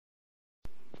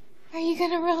you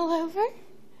gonna roll over?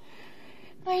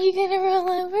 Are you gonna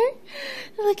roll over?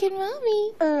 Look at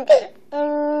Mommy.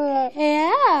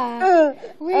 Yeah.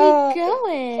 Where are you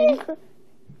going?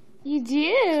 You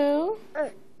do?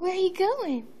 Where are you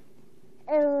going?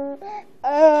 Are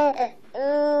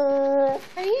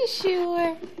you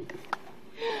sure?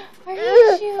 Are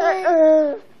you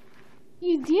sure?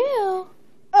 You do?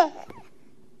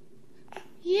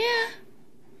 Yeah.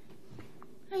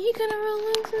 Are you gonna roll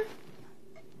over?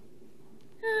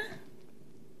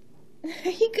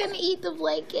 Are you gonna eat the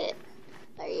blanket?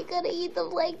 Are you gonna eat the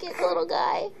blanket, little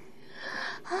guy?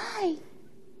 Hi.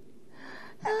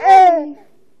 Hi.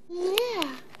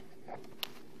 Yeah.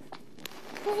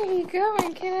 Where are you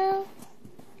going, kiddo?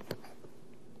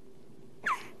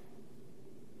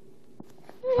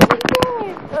 Where are you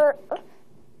going?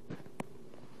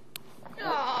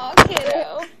 Oh, kiddo.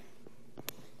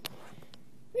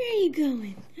 Where are you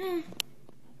going? Huh?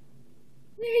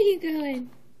 Where are you going?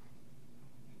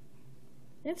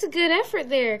 That's a good effort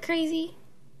there, crazy.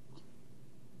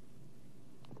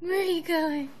 Where are you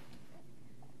going?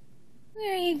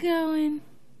 Where are you going?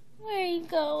 Where are you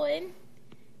going?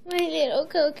 My little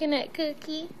coconut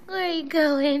cookie. Where are you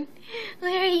going?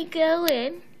 Where are you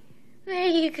going? Where are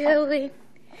you going?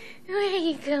 Where are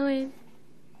you going?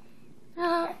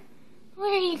 Oh,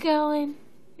 where are you going?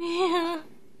 Yeah.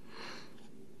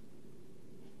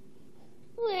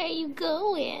 Where are you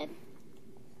going?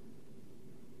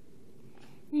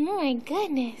 Oh my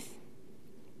goodness.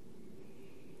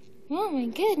 Oh my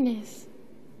goodness.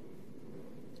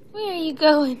 Where are you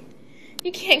going?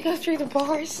 You can't go through the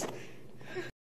bars.